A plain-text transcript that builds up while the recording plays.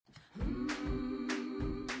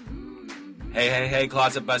Hey,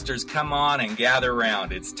 Closet Busters, come on and gather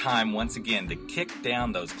around. It's time once again to kick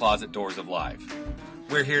down those closet doors of life.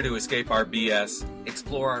 We're here to escape our BS,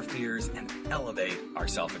 explore our fears, and elevate our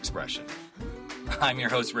self-expression. I'm your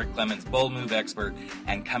host, Rick Clemens, bold move expert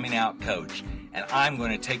and coming out coach, and I'm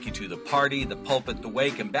going to take you to the party, the pulpit, the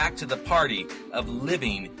wake, and back to the party of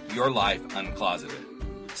living your life uncloseted.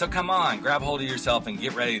 So come on, grab hold of yourself and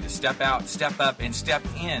get ready to step out, step up, and step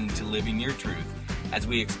into living your truth as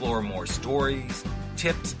we explore more stories,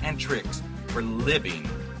 tips, and tricks for living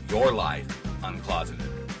your life uncloseted.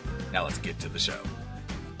 Now let's get to the show.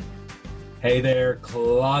 Hey there,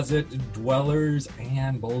 closet dwellers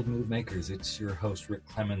and bold move makers. It's your host, Rick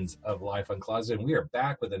Clemens of Life Uncloseted, and we are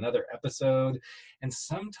back with another episode. And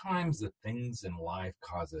sometimes the things in life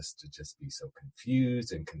cause us to just be so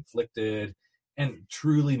confused and conflicted, and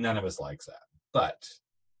truly none of us likes that. But,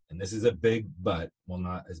 and this is a big but, well,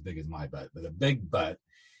 not as big as my butt, but a big but,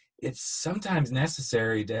 it's sometimes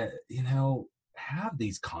necessary to, have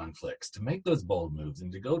these conflicts, to make those bold moves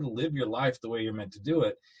and to go to live your life the way you're meant to do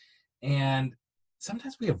it. And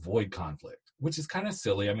sometimes we avoid conflict, which is kind of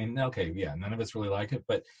silly. I mean, okay, yeah, none of us really like it,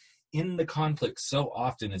 but in the conflict so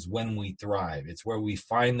often is when we thrive. It's where we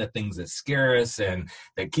find the things that scare us and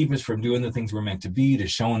that keep us from doing the things we're meant to be, to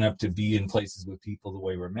showing up to be in places with people the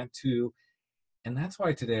way we're meant to. And that's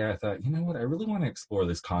why today I thought, you know what, I really want to explore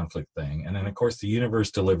this conflict thing. And then, of course, the universe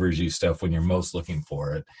delivers you stuff when you're most looking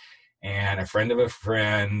for it. And a friend of a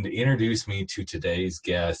friend introduced me to today's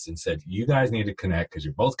guest and said, you guys need to connect because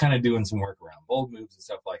you're both kind of doing some work around bold moves and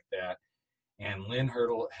stuff like that. And Lynn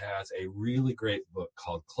Hurdle has a really great book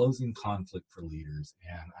called Closing Conflict for Leaders.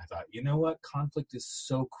 And I thought, you know what? Conflict is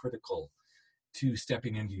so critical to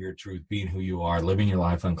stepping into your truth, being who you are, living your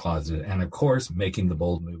life uncloseted, and of course, making the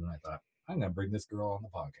bold move. And I thought, I'm going to bring this girl on the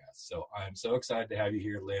podcast. So I'm so excited to have you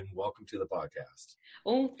here, Lynn. Welcome to the podcast.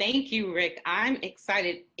 Oh, thank you, Rick. I'm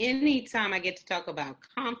excited anytime I get to talk about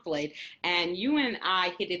conflict. And you and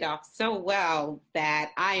I hit it off so well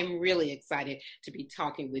that I am really excited to be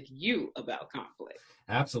talking with you about conflict.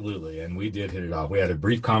 Absolutely. And we did hit it off. We had a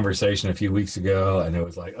brief conversation a few weeks ago, and it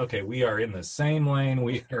was like, okay, we are in the same lane.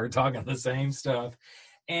 We are talking the same stuff.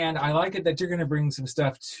 And I like it that you're going to bring some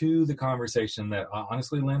stuff to the conversation that,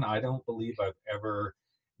 honestly, Lynn, I don't believe I've ever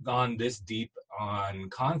gone this deep on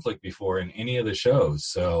conflict before in any of the shows.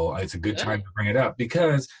 So it's a good time to bring it up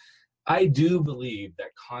because I do believe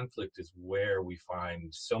that conflict is where we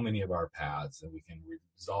find so many of our paths and we can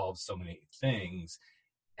resolve so many things.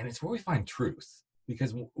 And it's where we find truth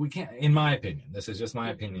because we can't, in my opinion, this is just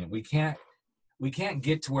my opinion, we can't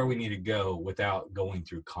get to where we need to go without going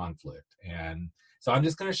through conflict. And so I'm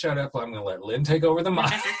just going to shut up. I'm going to let Lynn take over the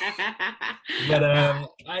mic. But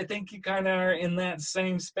I think you kind of are in that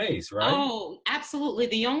same space, right? Oh, absolutely.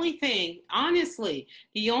 The only thing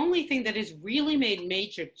that has really made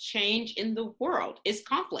major change in the world is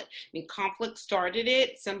conflict. I mean, conflict started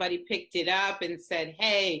it. Somebody picked it up and said,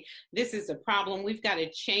 hey, this is a problem. We've got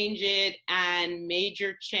to change it. And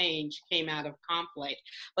major change came out of conflict.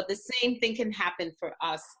 But the same thing can happen for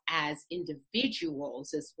us as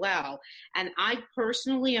individuals as well. And I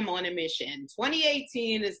personally am on a mission.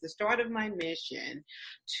 2018 is the start of my mission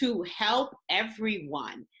to help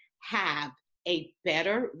everyone have a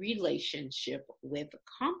better relationship with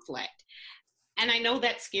conflict. And I know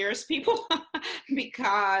that scares people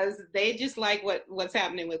because they just like what's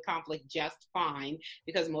happening with conflict just fine,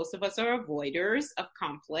 because most of us are avoiders of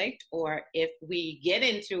conflict, or if we get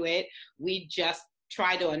into it, we just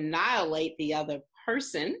try to annihilate the other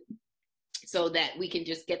person so that we can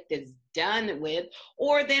just get this done with.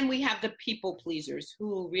 Or then we have the people pleasers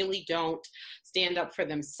who really don't stand up for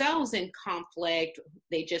themselves in conflict.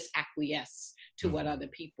 They just acquiesce to what other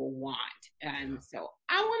people want. And so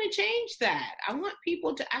I want to change that. I want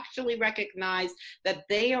people to actually recognize that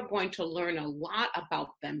they are going to learn a lot about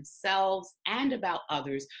themselves and about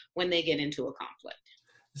others when they get into a conflict.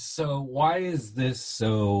 So why is this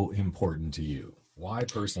so important to you? Why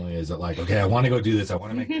personally is it like, okay, I want to go do this. I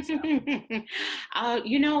want to make this happen?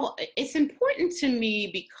 It's important to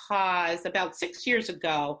me because about 6 years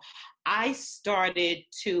ago, I started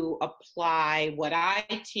to apply what I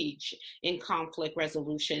teach in conflict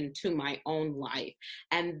resolution to my own life.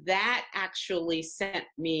 And that actually sent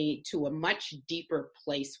me to a much deeper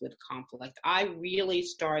place with conflict. I really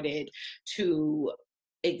started to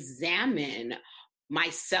examine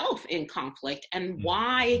myself in conflict and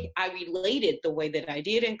why I related the way that I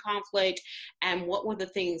did in conflict and what were the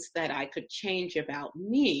things that I could change about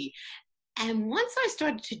me. And once I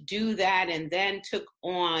started to do that and then took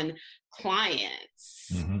on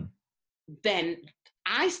clients, then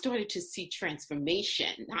I started to see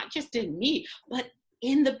transformation, not just in me, but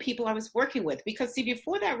in the people I was working with. Because see,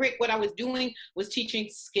 before that, Rick, what I was doing was teaching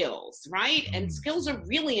skills, right? And skills are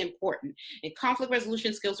really important. And conflict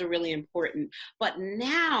resolution skills are really important. But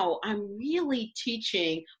now I'm really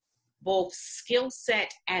teaching both skill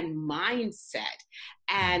set and mindset.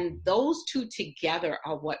 And those two together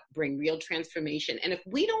are what bring real transformation. And if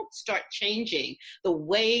we don't start changing the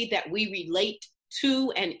way that we relate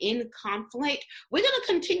to and in conflict, we're going to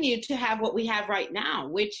continue to have what we have right now,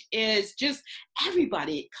 which is just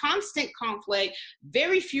everybody, constant conflict,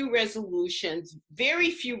 very few resolutions, very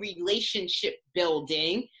few relationship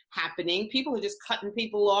building happening. People are just cutting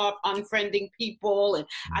people off, unfriending people, and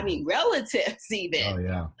I mean relatives even. Oh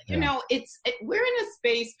yeah. You know, we're in a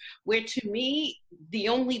space where, to me, the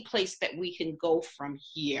only place that we can go from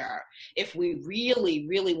here, if we really,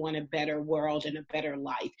 really want a better world and a better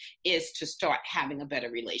life, is to start having a better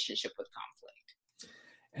relationship with conflict.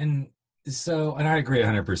 And so, and I agree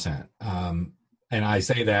 100%. And I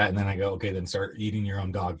say that, and then I go, okay, then start eating your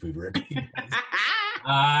own dog food, Rick.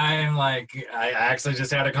 I'm like, I actually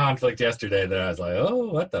just had a conflict yesterday that I was like, oh,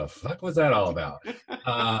 what the fuck was that all about?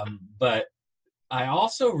 But I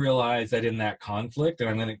also realized that in that conflict, and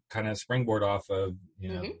I'm going to kind of springboard off of,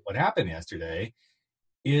 what happened yesterday,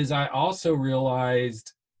 is I also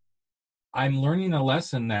realized I'm learning a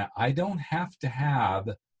lesson that I don't have to have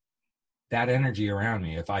that energy around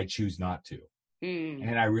me if I choose not to.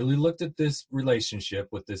 And I really looked at this relationship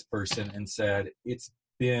with this person and said, it's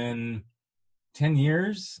been 10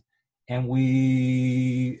 years and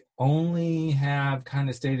we only have kind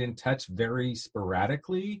of stayed in touch very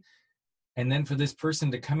sporadically. And then for this person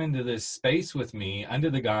to come into this space with me under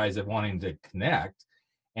the guise of wanting to connect,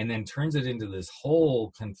 and then turns it into this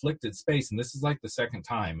whole conflicted space. And this is like the second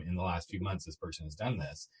time in the last few months this person has done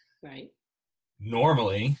this. Right.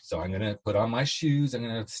 Normally, so I'm going to put on my shoes, I'm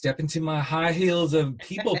going to step into my high heels of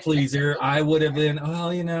people pleaser. I would have been,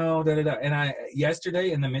 da-da-da. And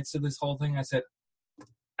yesterday, in the midst of this whole thing, I said,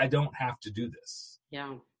 I don't have to do this.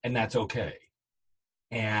 Yeah. And that's okay.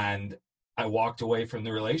 And I walked away from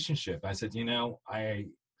the relationship. I said, I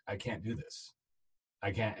can't do this.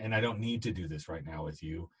 I can't, and I don't need to do this right now with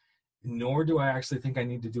you, nor do I actually think I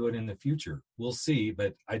need to do it in the future. We'll see,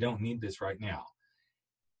 but I don't need this right now.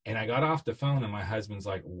 And I got off the phone and my husband's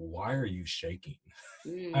like, why are you shaking?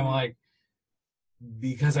 I'm like,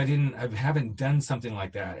 because I haven't done something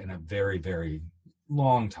like that in a very, very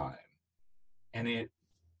long time. And it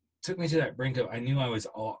took me to that brink of, I knew I was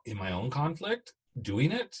all in my own conflict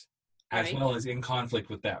doing it, as well as in conflict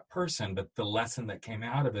with that person. But the lesson that came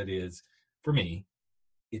out of it is, for me,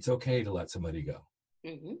 it's okay to let somebody go.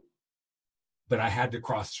 But I had to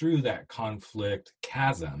cross through that conflict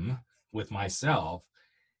chasm with myself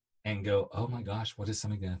and go, oh my gosh, what is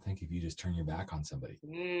somebody going to think if you just turn your back on somebody?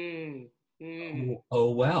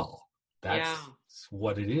 Oh, well, that's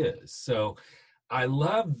what it is. So I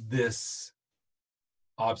love this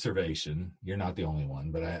observation. You're not the only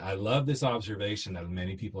one, but I love this observation that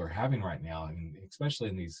many people are having right now, and especially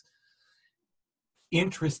in these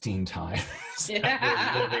interesting times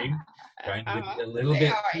that we're living. Trying to get a little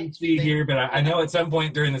bit PC here, but I know at some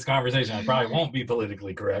point during this conversation I probably won't be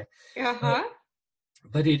politically correct.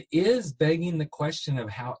 But it is begging the question of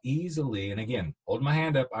how easily, and again, hold my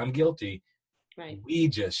hand up, I'm guilty. We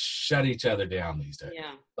just shut each other down these days.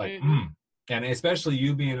 And especially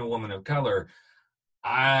you being a woman of color,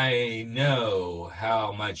 I know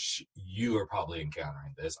how much you are probably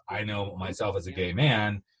encountering this. I know myself as a gay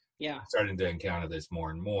man, I'm starting to encounter this more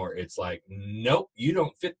and more. It's like, nope, you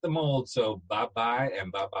don't fit the mold, so bye-bye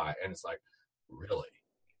and bye-bye. And it's like, really?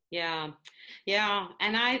 Yeah.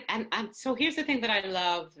 And so here's the thing that I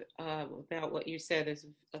love about what you said. There's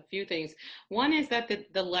a few things. One is that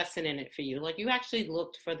the lesson in it for you, like you actually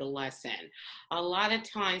looked for the lesson. A lot of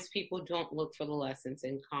times people don't look for the lessons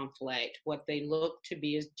in conflict. What they look to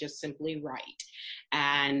be is just simply right.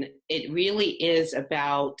 And it really is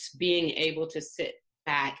about being able to sit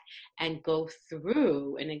back and go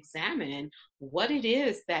through and examine what it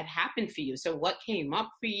is that happened for you. So what came up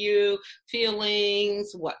for you,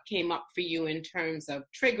 feelings, what came up for you in terms of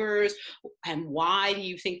triggers, and why do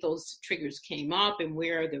you think those triggers came up, and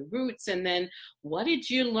where are the roots, and then what did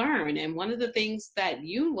you learn? And one of the things that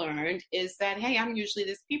you learned is that, hey, I'm usually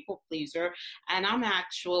this people pleaser, and I'm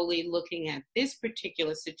actually looking at this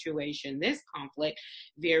particular situation, this conflict,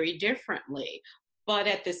 very differently. But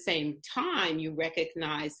at the same time, you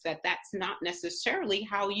recognize that that's not necessarily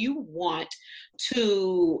how you want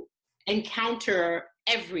to encounter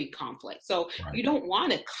every conflict. So you don't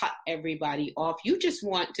want to cut everybody off. You just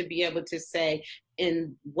want to be able to say,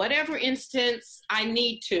 in whatever instance I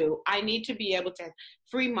need to be able to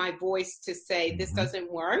free my voice to say, this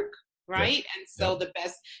doesn't work. right? Yep. And so the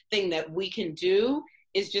best thing that we can do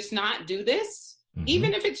is just not do this, Mhm.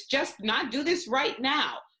 even if it's just not do this right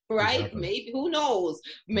now. Right? Exactly. Maybe, who knows?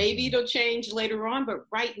 Maybe it'll change later on, but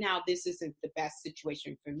right now, this isn't the best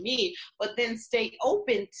situation for me. But then stay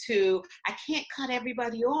open to, I can't cut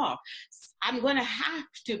everybody off. I'm going to have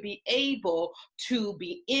to be able to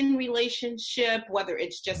be in relationship, whether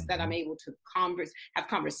it's just that I'm able to have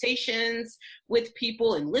conversations with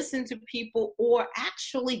people and listen to people, or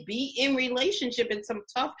actually be in relationship, in some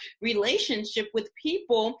tough relationship with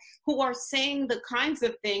people who are saying the kinds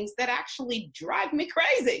of things that actually drive me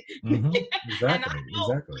crazy. Mm-hmm. Exactly.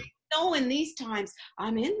 I know in these times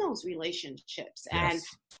I'm in those relationships, Yes.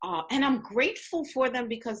 and I'm grateful for them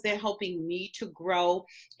because they're helping me to grow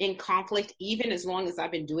in conflict, even as long as I've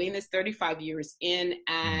been doing this 35 years in,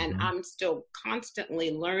 and I'm still constantly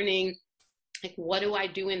learning. Like, what do I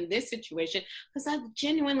do in this situation? Because I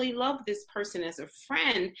genuinely love this person as a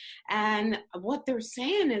friend, and what they're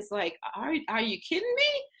saying is like, are you kidding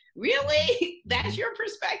me? Really? That's your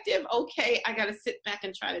perspective? Okay, I got to sit back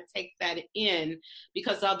and try to take that in,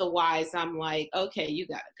 because otherwise I'm like, okay, you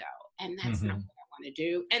got to go. And that's not what I want to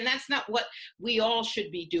do. And that's not what we all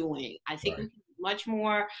should be doing. I think we can be much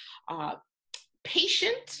more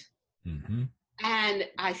patient. And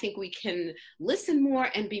I think we can listen more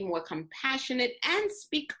and be more compassionate and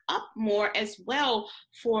speak up more as well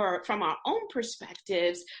from our own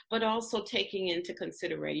perspectives, but also taking into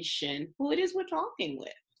consideration who it is we're talking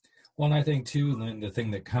with. Well, and I think too, Lynn, the thing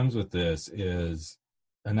that comes with this is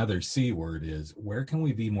another C word is, where can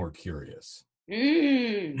we be more curious?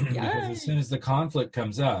 Because as soon as the conflict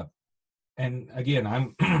comes up, and again,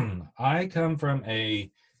 I come from a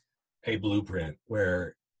blueprint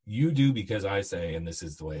where you do because I say, and this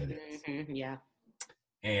is the way it is. Yeah.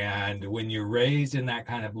 And when you're raised in that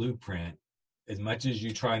kind of blueprint, as much as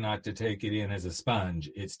you try not to take it in as a sponge,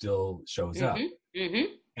 it still shows up.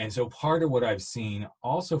 And so part of what I've seen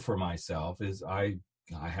also for myself is I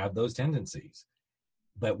have those tendencies.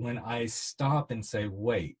 But when I stop and say,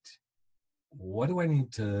 wait, what do I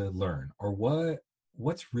need to learn? Or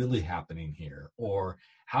what's really happening here? Or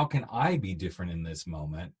how can I be different in this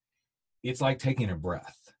moment? It's like taking a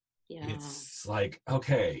breath. Yeah. It's like,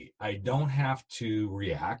 okay, I don't have to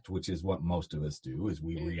react, which is what most of us do, is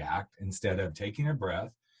we react instead of taking a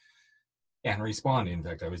breath and responding. In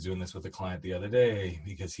fact, I was doing this with a client the other day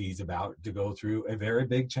because he's about to go through a very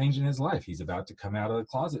big change in his life. He's about to come out of the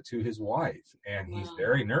closet to his wife, and he's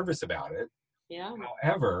very nervous about it. Yeah.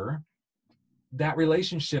 However, that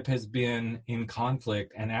relationship has been in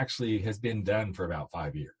conflict and actually has been done for about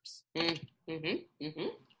 5 years.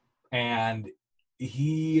 And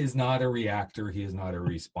he is not a reactor. He is not a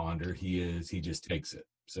responder. He just takes it.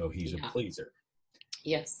 So he's a pleaser.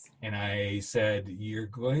 Yes. And I said, you're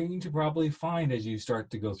going to probably find as you start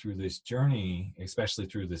to go through this journey, especially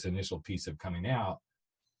through this initial piece of coming out,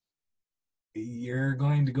 you're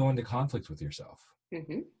going to go into conflict with yourself.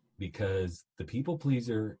 Because the people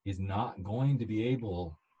pleaser is not going to be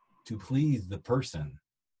able to please the person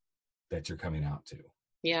that you're coming out to.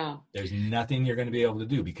 Yeah. There's nothing you're going to be able to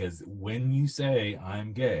do, because when you say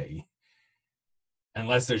I'm gay,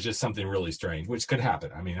 unless there's just something really strange, which could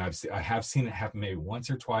happen. I mean, I have seen it happen maybe once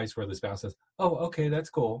or twice where the spouse says, oh, okay, that's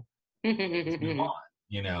cool. Let's move on,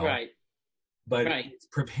 you know? Right. But it's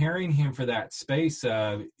preparing him for that space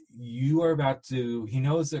of, you are about to, he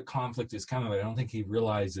knows that conflict is coming, but I don't think he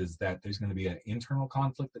realizes that there's going to be an internal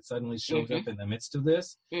conflict that suddenly shows up in the midst of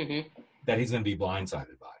this, that he's going to be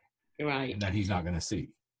blindsided by. Right. And that he's not going to see.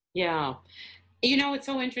 Yeah. You know, it's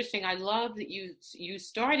so interesting. I love that you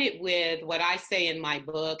started with what I say in my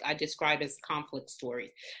book, I describe as conflict stories,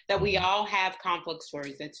 that we all have conflict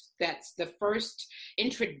stories. That's the first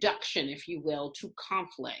introduction, if you will, to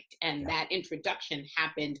conflict. And that introduction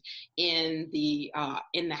happened in the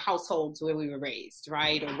households where we were raised,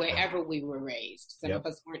 right? Or wherever we were raised. Some of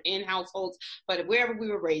us weren't in households, but wherever we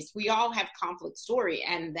were raised, we all have conflict story,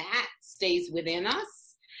 and that stays within us.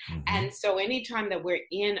 And so anytime that we're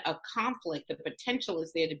in a conflict, the potential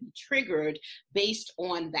is there to be triggered based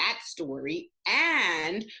on that story.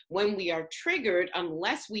 And when we are triggered,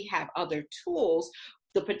 unless we have other tools,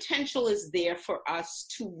 the potential is there for us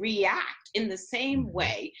to react in the same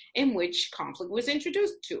way in which conflict was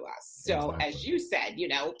introduced to us. So as you said, you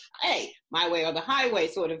know, hey, my way or the highway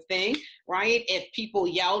sort of thing, right? If people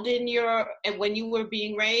yelled when you were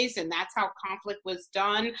being raised, and that's how conflict was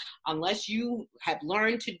done, unless you have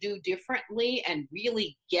learned to do differently and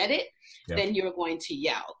really get it, then you're going to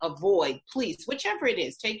yell, avoid, please, whichever it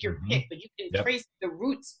is, take your pick, but you can trace the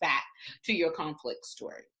roots back to your conflict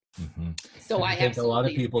story. So I think a lot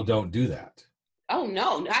of people don't do that. Oh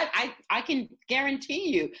no, I can guarantee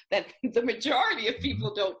you that the majority of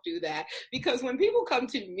people don't do that, because when people come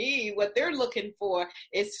to me, what they're looking for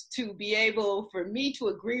is to be able for me to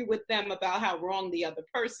agree with them about how wrong the other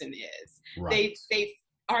person is. Right. They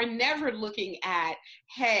are never looking at,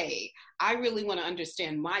 hey, I really want to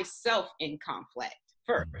understand myself in conflict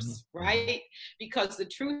first, right? Because the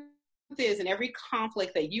truth is, in every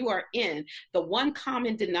conflict that you are in, the one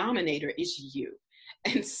common denominator is you.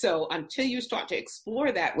 And so until you start to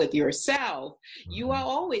explore that with yourself, you are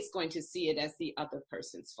always going to see it as the other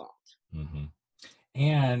person's fault.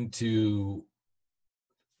 And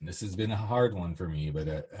this has been a hard one for me, but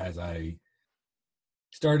as I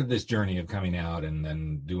started this journey of coming out and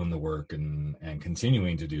then doing the work and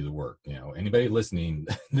continuing to do the work, anybody listening,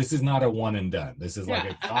 this is not a one and done. This is like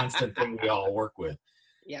a constant thing we all work with.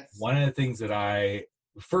 Yes. One of the things that I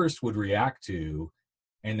first would react to,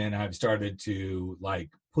 and then I've started to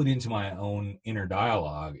put into my own inner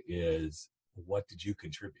dialogue, is, what did you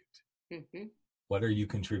contribute? What are you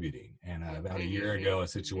contributing? And about a year ago, a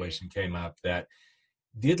situation came up that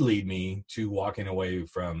did lead me to walking away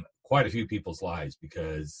from quite a few people's lives,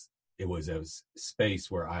 because it was a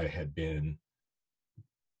space where I had been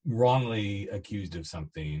wrongly accused of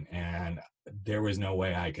something, and there was no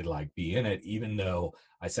way I could be in it, even though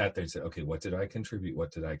I sat there and said, okay, what did I contribute?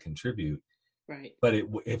 What did I contribute? Right. But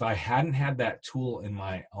if I hadn't had that tool in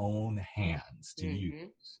my own hands to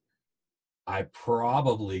use, I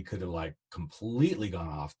probably could have completely gone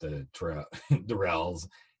off the rails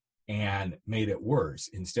and made it worse,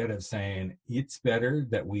 instead of saying it's better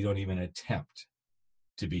that we don't even attempt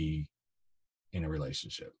to be in a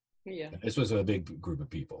relationship. Yeah. And this was a big group of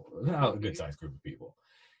people, a good sized group of people.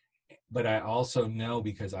 But I also know,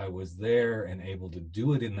 because I was there and able to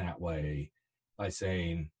do it in that way, by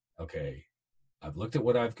saying, okay, I've looked at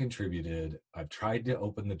what I've contributed. I've tried to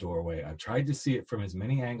open the doorway. I've tried to see it from as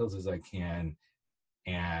many angles as I can.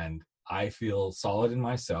 And I feel solid in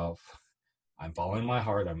myself. I'm following my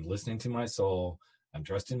heart. I'm listening to my soul. I'm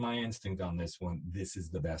trusting my instinct on this one. This is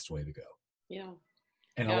the best way to go. Yeah.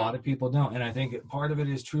 And a lot of people don't. And I think part of it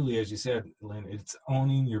is truly, as you said, Lynn, it's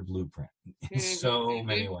owning your blueprint in so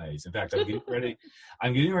many ways. In fact, I'm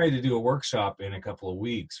getting ready to do a workshop in a couple of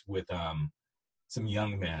weeks with some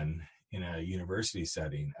young men in a university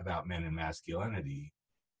setting about men and masculinity.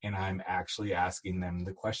 And I'm actually asking them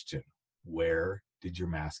the question, where did your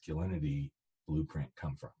masculinity blueprint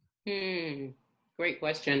come from? Great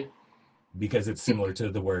question. Because it's similar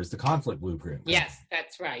to where's the conflict blueprint. Yes,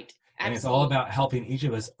 that's right. Absolutely. And it's all about helping each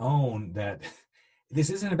of us own that this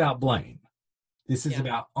isn't about blame. This is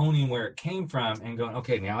about owning where it came from and going,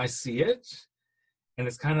 okay, now I see it. And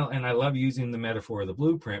it's and I love using the metaphor of the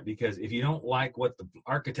blueprint, because if you don't like what the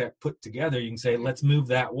architect put together, you can say, let's move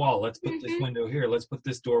that wall. Let's put this window here. Let's put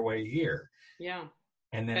this doorway here. Yeah.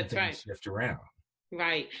 And then things shift around.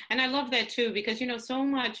 Right. And I love that too, because, so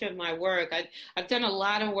much of my work, I've done a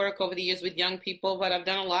lot of work over the years with young people, but I've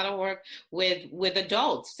done a lot of work with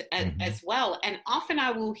adults as well. And often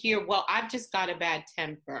I will hear, well, I've just got a bad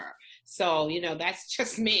temper. So, that's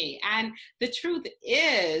just me. And the truth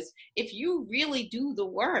is, if you really do the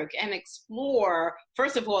work and explore,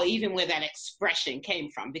 first of all, even where that expression came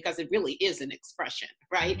from, because it really is an expression,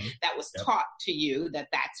 right? That was taught to you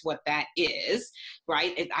that's what that is,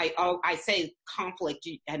 right? I say conflict,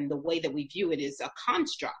 and the way that we view it is a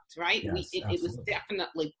construct, right? Yes, it was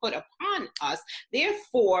definitely put upon us.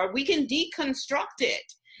 Therefore, we can deconstruct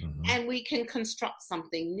it. And we can construct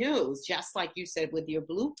something new, just like you said with your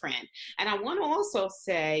blueprint. And I want to also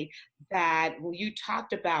say that when you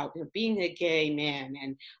talked about being a gay man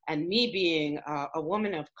and me being a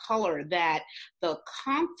woman of color, that the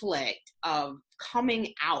conflict of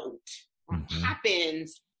coming out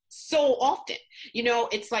happens so often.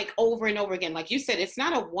 It's over and over again. Like you said, it's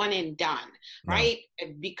not a one and done, right?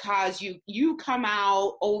 No. Because you come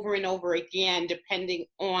out over and over again, depending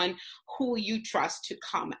on who you trust to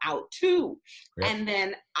come out to. Yep. And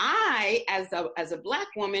then I, as a Black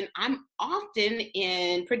woman, I'm often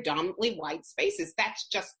in predominantly white spaces. That's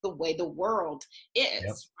just the way the world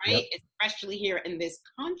is, right? Yep. Especially here in this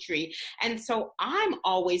country. And so I'm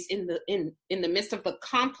always in the midst of the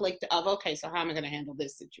conflict of, okay, so how am I going to handle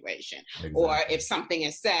this situation? Exactly. Or if something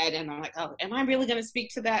is said and I'm like, oh, am I really going to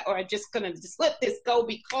speak to that? Or I'm just going to just let this go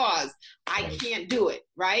because I can't do it,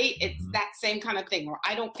 right? It's that same kind of thing, or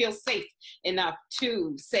I don't feel safe enough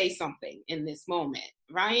to say something in this moment,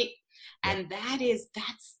 right? Yep. And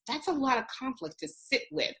that's a lot of conflict to sit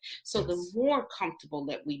with. So Yes. the more comfortable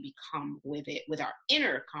that we become with it, with our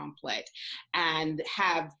inner conflict, and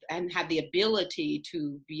have the ability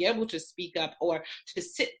to be able to speak up or to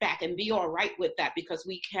sit back and be all right with that, because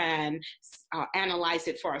we can analyze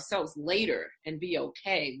it for ourselves later and be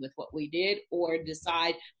okay with what we did, or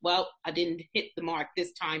decide, well, I didn't hit the mark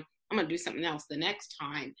this time, I'm going to do something else the next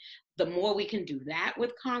time. The more we can do that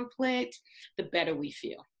with conflict, the better we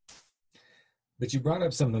feel. But you brought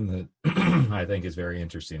up something that I think is very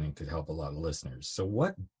interesting and could help a lot of listeners. So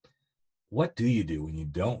what do you do when you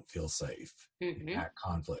don't feel safe in that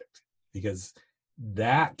conflict? Because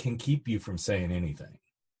that can keep you from saying anything.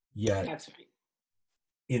 Yet, that's right.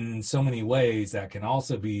 In so many ways, that can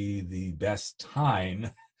also be the best time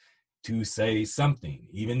to say something,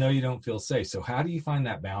 even though you don't feel safe. So how do you find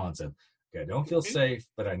that balance of, okay, I don't feel safe,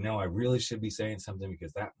 but I know I really should be saying something,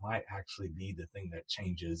 because that might actually be the thing that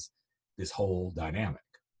changes this whole dynamic?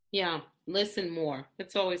 Yeah, listen more.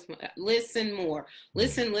 It's always listen more.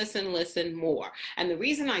 Listen more. And the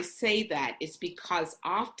reason I say that is because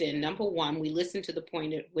often, number one, we listen to the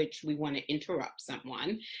point at which we want to interrupt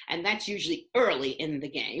someone. And that's usually early in the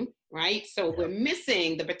game, right? So we're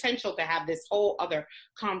missing the potential to have this whole other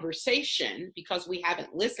conversation because we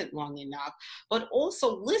haven't listened long enough. But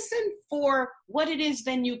also listen for what it is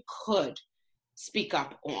then you could speak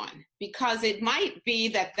up on, because it might be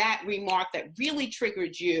that remark that really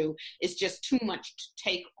triggered you is just too much to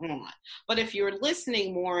take on. But if you're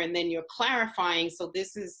listening more and then you're clarifying,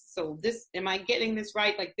 am I getting this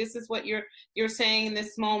right? Like, this is what you're saying in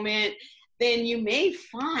this moment. Then you may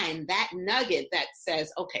find that nugget that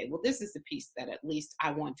says, okay, well, this is the piece that at least I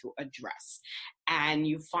want to address. And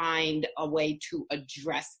you find a way to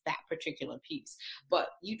address that particular piece. But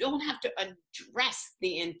you don't have to address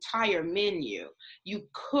the entire menu. You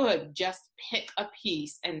could just pick a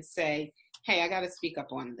piece and say, hey, I got to speak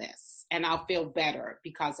up on this, and I'll feel better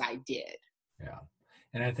because I did. Yeah.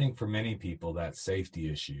 And I think for many people, that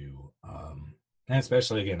safety issue, and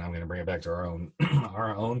especially, again, I'm going to bring it back to our own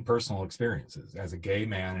our own personal experiences as a gay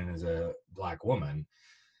man and as a Black woman.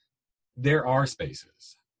 There are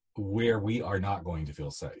spaces where we are not going to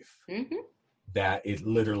feel safe. That it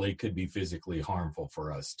literally could be physically harmful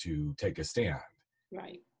for us to take a stand.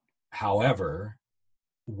 Right. However,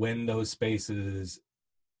 when those spaces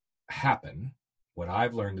happen, what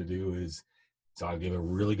I've learned to do is, so I'll give a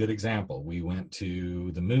really good example. We went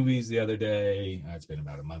to the movies the other day. It's been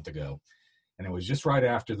about a month ago. And it was just right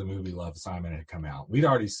after the movie Love, Simon had come out. We'd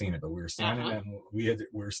already seen it, but we were standing we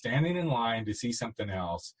were standing in line to see something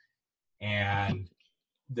else. And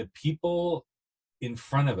the people in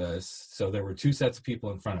front of us, so there were two sets of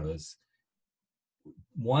people in front of us.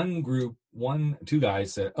 Two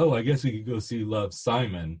guys said, oh, I guess we could go see Love,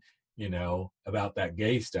 Simon, about that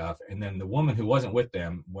gay stuff. And then the woman who wasn't with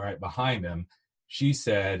them, right behind them, she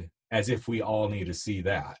said, as if we all need to see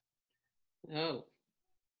that. Oh.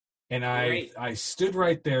 And I stood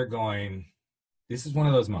right there going, this is one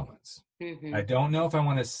of those moments. I don't know if I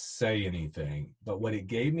want to say anything, but what it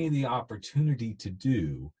gave me the opportunity to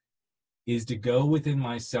do is to go within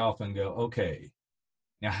myself and go, okay,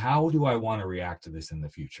 now how do I want to react to this in the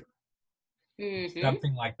future?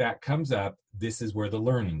 Something like that comes up, this is where the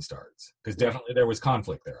learning starts. Because definitely there was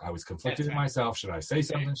conflict there. I was conflicted with myself. Should I say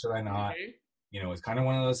something? Should I not? It's kind of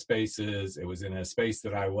one of those spaces. It was in a space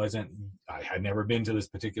that I had never been to this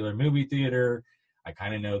particular movie theater. I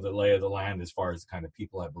kind of know the lay of the land as far as the kind of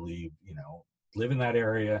people I believe, live in that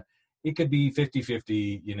area. It could be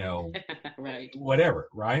 50-50, right. Whatever,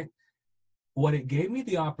 right? What it gave me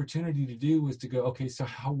the opportunity to do was to go, okay, so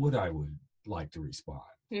how would like to respond?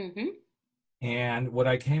 And what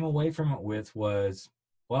I came away from it with was,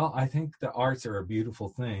 well, I think the arts are a beautiful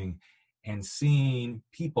thing, and seeing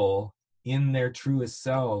people in their truest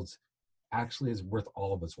selves actually is worth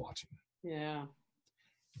all of us watching. Yeah.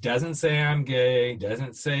 Doesn't say I'm gay,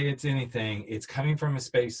 doesn't say it's anything. It's coming from a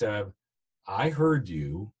space of, I heard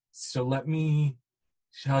you, so let me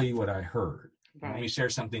tell you what I heard. Right. Let me share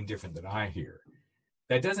something different that I hear.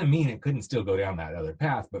 That doesn't mean it couldn't still go down that other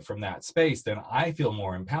path, but from that space, then I feel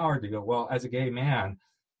more empowered to go, well, as a gay man,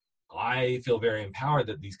 I feel very empowered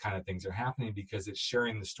that these kind of things are happening, because it's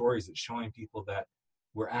sharing the stories, it's showing people that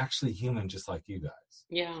we're actually human just like you guys.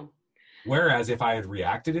 Yeah. Whereas if I had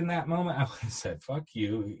reacted in that moment, I would have said, fuck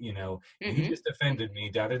you, you just offended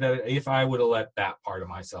me, if I would have let that part of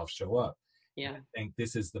myself show up. Yeah. I think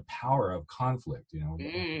this is the power of conflict,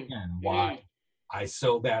 and why I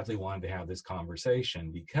so badly wanted to have this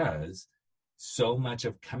conversation, because so much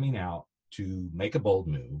of coming out to make a bold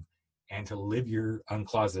move and to live your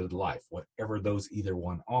uncloseted life, whatever those either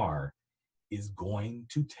one are, is going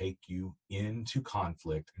to take you into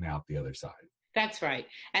conflict and out the other side. That's right.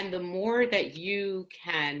 And the more that you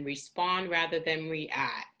can respond rather than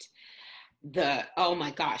react, oh my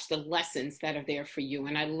gosh, the lessons that are there for you.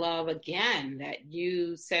 And I love again that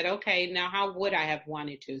you said, okay, now how would I have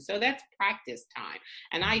wanted to? So that's practice time.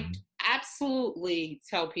 And I absolutely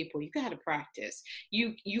tell people, you got to practice.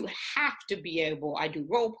 You have to be able, I do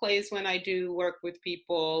role plays when I do work with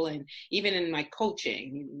people, and even in my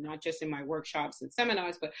coaching, not just in my workshops and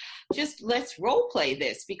seminars, but just let's role play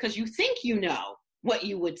this, because you think you know what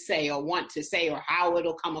you would say or want to say or how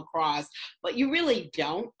it'll come across, but you really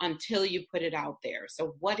don't until you put it out there.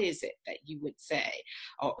 So what is it that you would say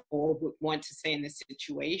or would want to say in this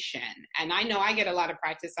situation? And I know I get a lot of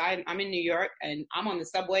practice. I'm in New York and I'm on the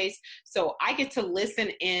subways, so I get to listen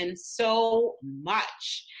in so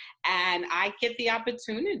much. And I get the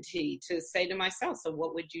opportunity to say to myself, so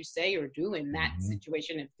what would you say or do in that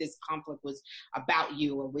situation if this conflict was about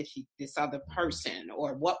you or with this other person?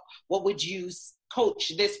 Or what would you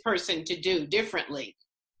coach this person to do differently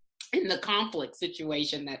in the conflict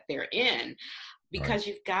situation that they're in? Because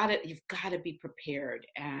you've got to be prepared.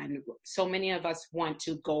 And so many of us want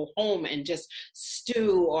to go home and just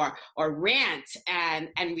stew or rant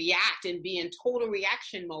and react and be in total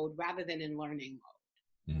reaction mode rather than in learning mode.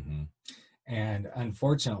 And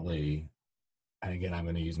unfortunately, and again, I'm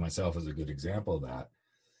going to use myself as a good example of that.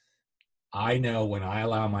 I know when I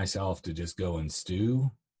allow myself to just go and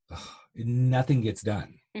stew, nothing gets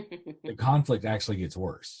done. The conflict actually gets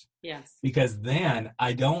worse. Yes. Because then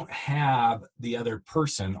I don't have the other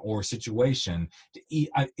person or situation to eat.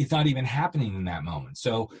 It's not even happening in that moment.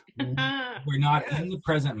 So we're not in the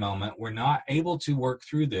present moment. We're not able to work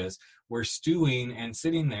through this. We're stewing and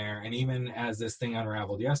sitting there. And even as this thing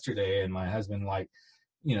unraveled yesterday and my husband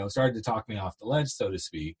started to talk me off the ledge, so to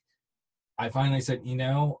speak, I finally said,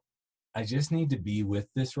 I just need to be with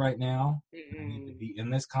this right now. I need to be in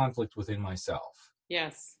this conflict within myself.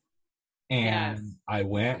 Yes. And I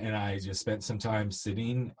went and I just spent some time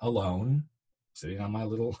sitting alone, sitting on my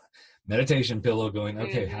little meditation pillow going,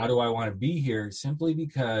 okay, how do I want to be here? Simply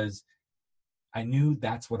because I knew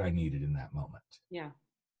that's what I needed in that moment. Yeah,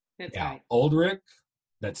 that's right. Old Rick,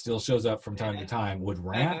 that still shows up from time to time, would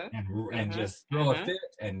rant and just throw a fit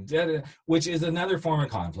and which is another form of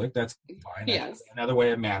conflict. That's fine. That's another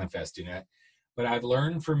way of manifesting it. But I've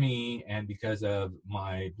learned for me, and because of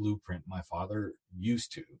my blueprint, my father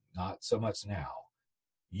used to, not so much now,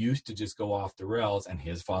 used to just go off the rails, and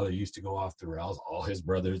his father used to go off the rails. All his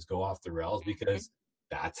brothers go off the rails because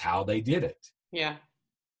that's how they did it. Yeah.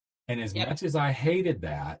 And as much as I hated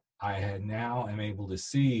that, I am able to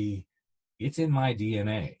see it's in my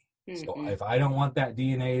DNA. So if I don't want that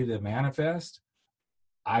DNA to manifest,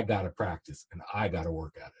 I got to practice and I got to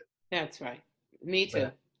work at it. That's right. Me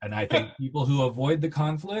too. And I think people who avoid the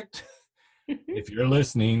conflict, if you're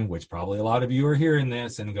listening, which probably a lot of you are hearing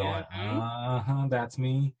this and going, that's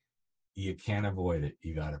me, you can't avoid it.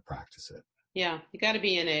 You got to practice it. Yeah, you got to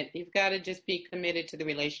be in it. You've got to just be committed to the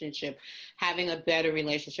relationship. Having a better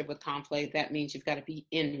relationship with conflict, that means you've got to be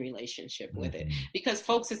in relationship with it. Because,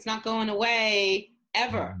 folks, it's not going away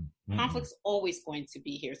ever. Conflict's always going to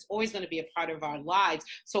be here. It's always going to be a part of our lives.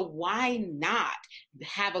 So why not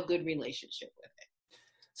have a good relationship with it?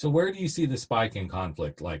 So where do you see the spike in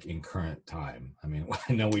conflict, like in current time? I mean,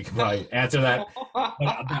 I know we can probably answer that, but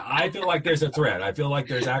I feel like there's a thread. I feel like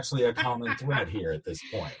there's actually a common thread here at this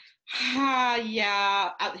point.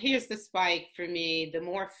 Here's the spike for me. The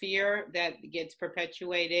more fear that gets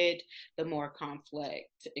perpetuated, the more conflict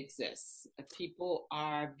exists. People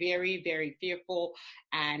are very, very fearful,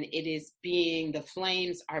 and the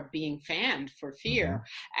flames are being fanned for fear.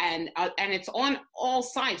 And it's on all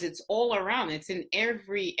sides. It's all around. It's in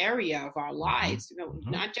every area of our lives,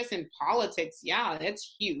 not just in politics. Yeah,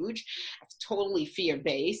 that's huge. It's totally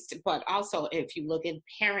fear-based, but also if you look at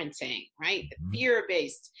parenting, right?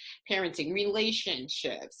 Fear-based parenting,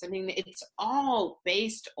 relationships. I mean, it's all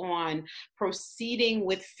based on proceeding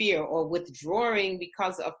with fear or withdrawing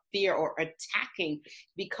because of fear or attacking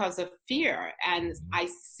because of fear. And I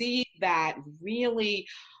see that really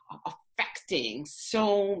affecting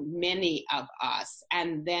so many of us.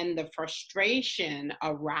 And then the frustration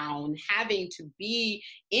around having to be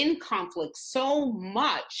in conflict so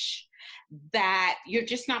much that you're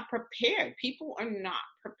just not prepared. People are not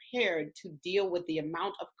prepared to deal with the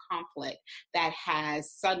amount of conflict that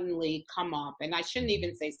has suddenly come up. And I shouldn't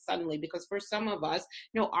even say suddenly, because for some of us,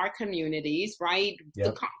 our communities, right,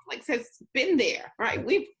 the conflict has been there, right?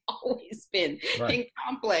 We've always been in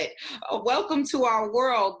conflict. Welcome to our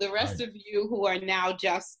world. The rest of you who are now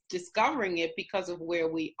just discovering it because of where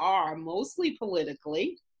we are, mostly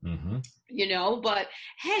politically, Mm-hmm. But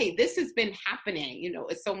hey, this has been happening.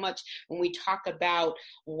 It's so much when we talk about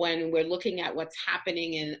when we're looking at what's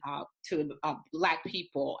happening in to Black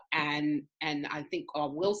people, and I think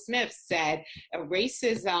Will Smith said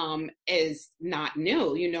racism is not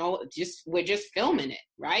new. We're just filming it,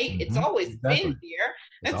 right? Mm-hmm. It's always Exactly. been here.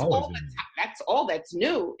 It's That's always all. been here. That's all that's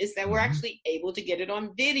new, is that we're Mm-hmm. actually able to get it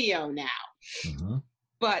on video now. Mm-hmm.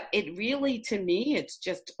 But it really, to me, it's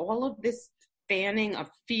just all of this fanning of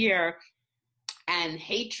fear and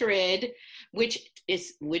hatred, which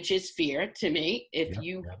is fear to me. If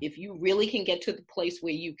you really can get to the place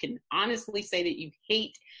where you can honestly say that you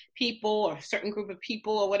hate people or a certain group of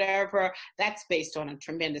people or whatever, that's based on a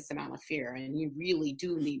tremendous amount of fear, and you really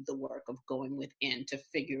do need the work of going within to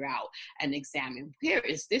figure out and examine, where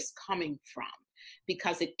is this coming from?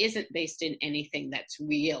 Because it isn't based in anything that's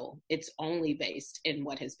real. It's only based in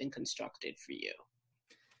what has been constructed for you.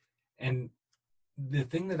 And the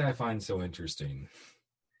thing that I find so interesting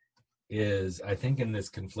is, I think in this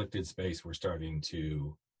conflicted space, we're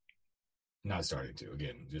not starting to,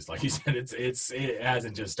 again, just like you said, it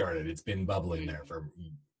hasn't just started. It's been bubbling there for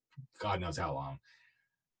God knows how long.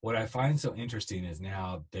 What I find so interesting is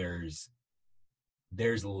now there's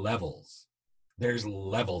levels. There's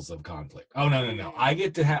levels of conflict. Oh, no. I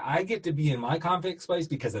get to be in my conflict space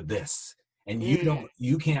because of this. And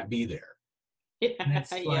you can't be there. And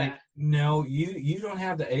it's like, no, you don't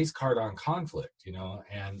have the ace card on conflict,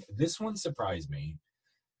 and this one surprised me.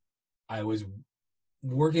 I was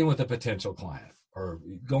working with a potential client, or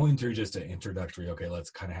going through just an introductory, okay, let's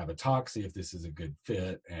kind of have a talk, see if this is a good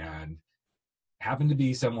fit, and happened to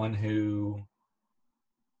be someone who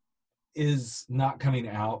is not coming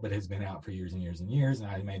out, but has been out for years and years and years. And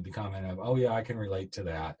I made the comment of, oh yeah, I can relate to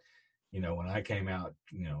that. When I came out,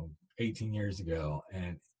 18 years ago,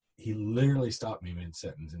 and he literally stopped me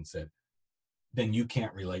mid-sentence and said, then you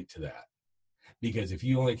can't relate to that. Because if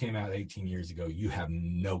you only came out 18 years ago, you have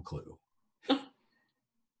no clue.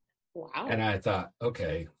 Wow. And I thought,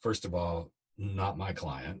 okay, first of all, not my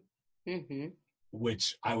client,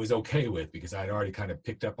 which I was okay with, because I'd already kind of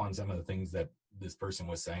picked up on some of the things that this person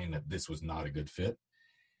was saying, that this was not a good fit.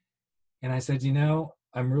 And I said,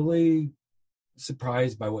 I'm really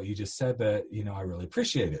surprised by what you just said, but, I really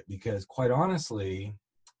appreciate it, because quite honestly,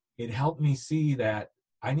 it helped me see that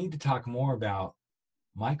I need to talk more about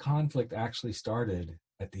my conflict actually started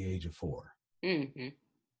at the age of 4. Mm-hmm.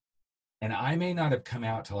 And I may not have come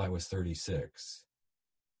out till I was 36,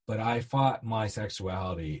 but I fought my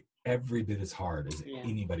sexuality every bit as hard as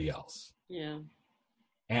anybody else. Yeah.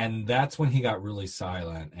 And that's when he got really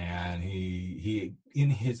silent, and he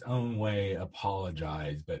in his own way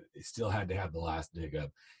apologized, but still had to have the last dig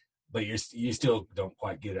up. But you still don't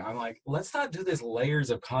quite get it. I'm like, let's not do this layers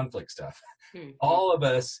of conflict stuff. Mm-hmm. All of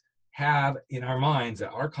us have in our minds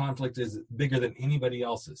that our conflict is bigger than anybody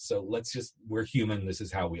else's. So we're human. This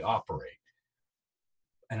is how we operate.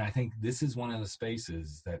 And I think this is one of the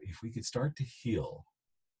spaces that if we could start to heal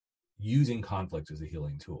using conflict as a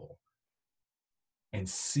healing tool, and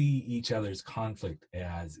see each other's conflict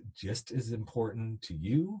as just as important to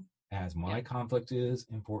you as my conflict is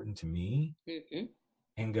important to me. Mm-hmm.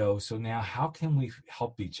 And go, so now how can we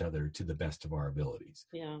help each other to the best of our abilities?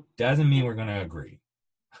 Yeah. Doesn't mean we're going to agree.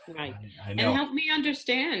 Right. I know. And help me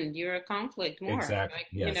understand your conflict more. Exactly.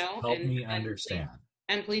 Yes. Help me understand.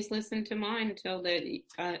 And please listen to mine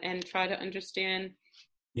and try to understand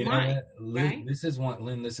mine. Lynn, this is one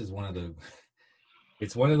of the,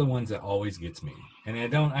 it's one of the ones that always gets me. And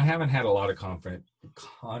I haven't had a lot of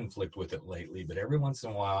conflict with it lately, but every once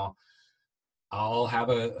in a while, I'll have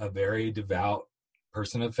a very devout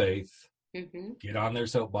person of faith get on their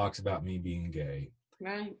soapbox about me being gay.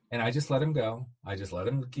 Right. And I just let him go. I just let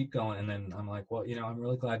him keep going. And then I'm like, well, I'm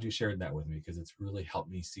really glad you shared that with me, because it's really helped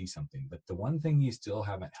me see something. But the one thing you still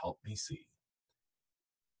haven't helped me see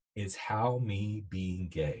is how me being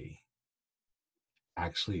gay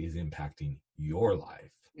actually is impacting your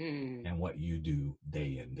life and what you do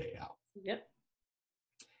day in, day out. Yep.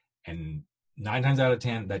 And 9 times out of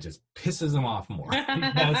 10, that just pisses them off more,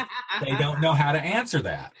 because they don't know how to answer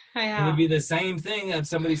that. It would be the same thing of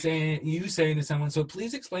somebody saying to someone, so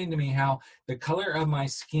please explain to me how the color of my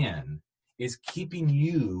skin is keeping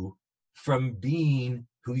you from being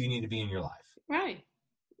who you need to be in your life. Right.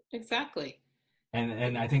 Exactly.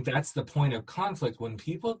 And I think that's the point of conflict, when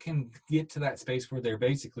people can get to that space where they're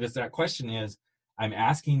basically, because that question is, I'm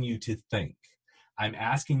asking you to think. I'm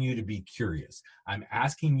asking you to be curious. I'm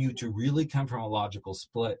asking you to really come from a logical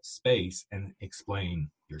space and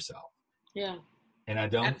explain yourself. Yeah. And I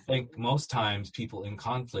don't think most times people in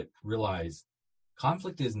conflict realize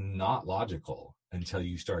conflict is not logical. until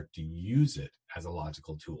you start to use it as a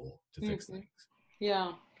logical tool to fix things.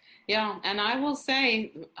 Yeah. And I will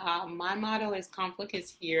say, my motto is conflict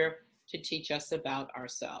is here to teach us about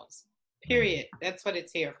ourselves. Period. That's what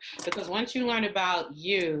it's here. Because once you learn about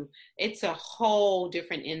you, it's a whole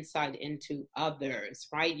different insight into others,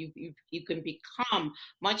 right? You can become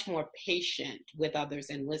much more patient with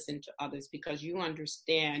others and listen to others because you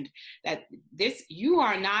understand that you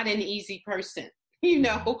are not an easy person.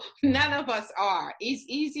 None of us are. As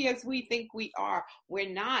easy as we think we are, we're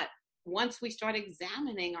not. Once we start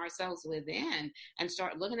examining ourselves within and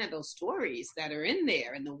start looking at those stories that are in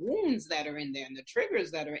there and the wounds that are in there and the triggers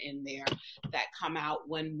that are in there that come out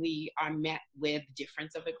when we are met with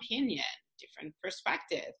difference of opinion, different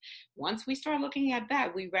perspective. Once we start looking at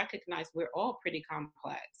that, we recognize we're all pretty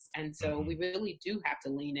complex. And so we really do have to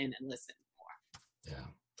lean in and listen more. Yeah.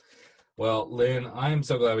 Well, Lynn, I'm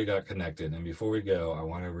so glad we got connected. And before we go, I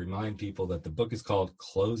want to remind people that the book is called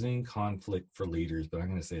Closing Conflict for Leaders, but I'm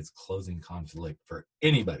going to say it's Closing Conflict for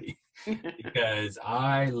anybody because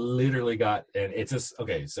I literally got, and it's just,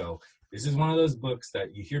 okay, so this is one of those books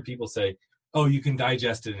that you hear people say, oh, you can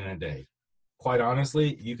digest it in a day. Quite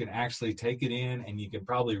honestly, you can actually take it in and you can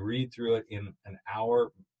probably read through it in an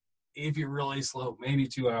hour. If you're really slow, maybe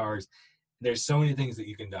 2 hours. There's so many things that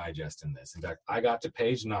you can digest in this. In fact, I got to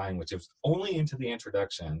page 9, which was only into the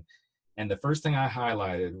introduction. And the first thing I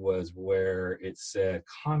highlighted was where it said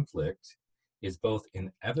conflict is both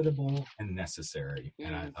inevitable and necessary.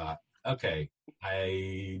 And I thought, okay,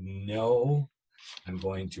 I know I'm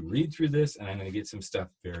going to read through this and I'm going to get some stuff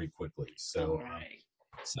very quickly. So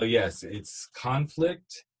yes, it's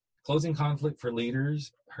conflict, Closing Conflict for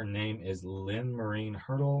Leaders. Her name is Lynn Marine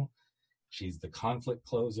Hurdle. She's the conflict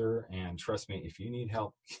closer, and trust me, if you need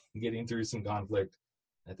help getting through some conflict,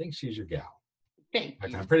 I think she's your gal. Thank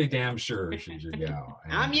you. I'm pretty damn sure she's your gal.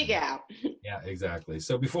 And, I'm your gal. Yeah, exactly.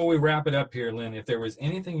 So before we wrap it up here, Lynn, if there was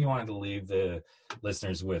anything you wanted to leave the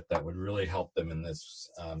listeners with that would really help them in this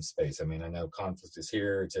space. I mean, I know conflict is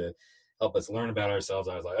here to help us learn about ourselves.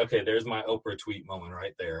 I was like, okay, there's my Oprah tweet moment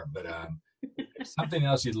right there. But something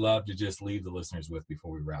else you'd love to just leave the listeners with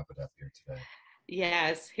before we wrap it up here today.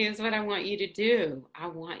 Yes, here's what I want you to do. I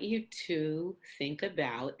want you to think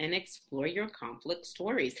about and explore your conflict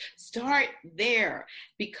stories. Start there,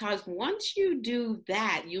 because once you do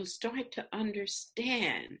that, you'll start to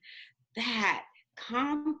understand that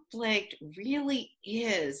conflict really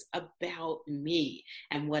is about me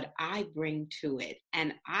and what I bring to it.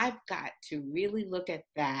 And I've got to really look at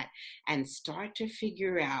that and start to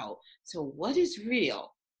figure out, so what is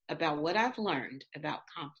real about what I've learned about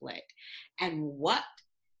conflict, and what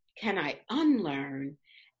can I unlearn,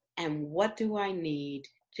 and what do I need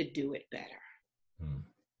to do it better?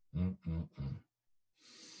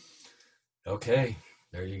 Okay,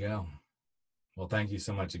 there you go. Well, thank you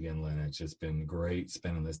so much again, Lynn. It's just been great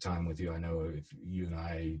spending this time with you. I know if you and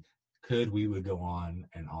I could, we would go on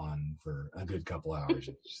and on for a good couple hours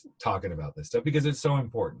just talking about this stuff, because it's so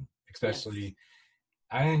important, especially yes.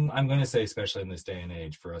 I'm going to say, especially in this day and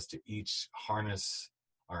age, for us to each harness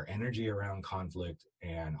our energy around conflict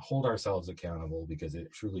and hold ourselves accountable, because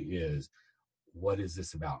it truly is, what is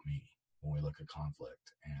this about me when we look at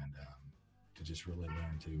conflict, and to just really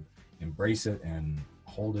learn to embrace it and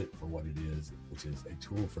hold it for what it is, which is a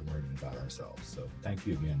tool for learning about ourselves. So thank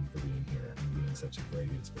you again for being here and being such a great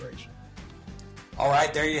inspiration. All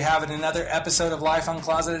right, there you have it. Another episode of Life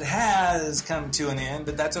Uncloseted has come to an end,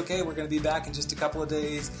 but that's okay. We're going to be back in just a couple of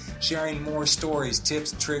days sharing more stories,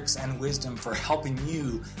 tips, tricks, and wisdom for helping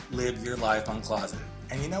you live your life uncloseted.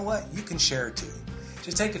 And you know what? You can share too.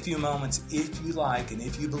 Just take a few moments if you like and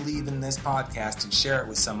if you believe in this podcast, and share it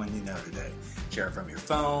with someone you know today. Share it from your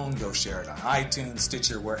phone, go share it on iTunes,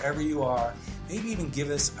 Stitcher, wherever you are. Maybe even give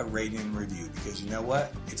us a rating and review, because you know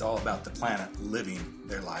what? It's all about the planet living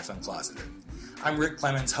their life uncloseted. I'm Rick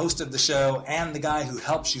Clemens, host of the show and the guy who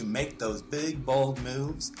helps you make those big, bold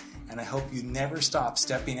moves. And I hope you never stop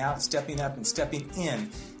stepping out, stepping up, and stepping in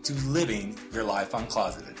to living your life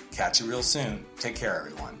uncloseted. Catch you real soon. Take care,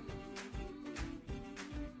 everyone.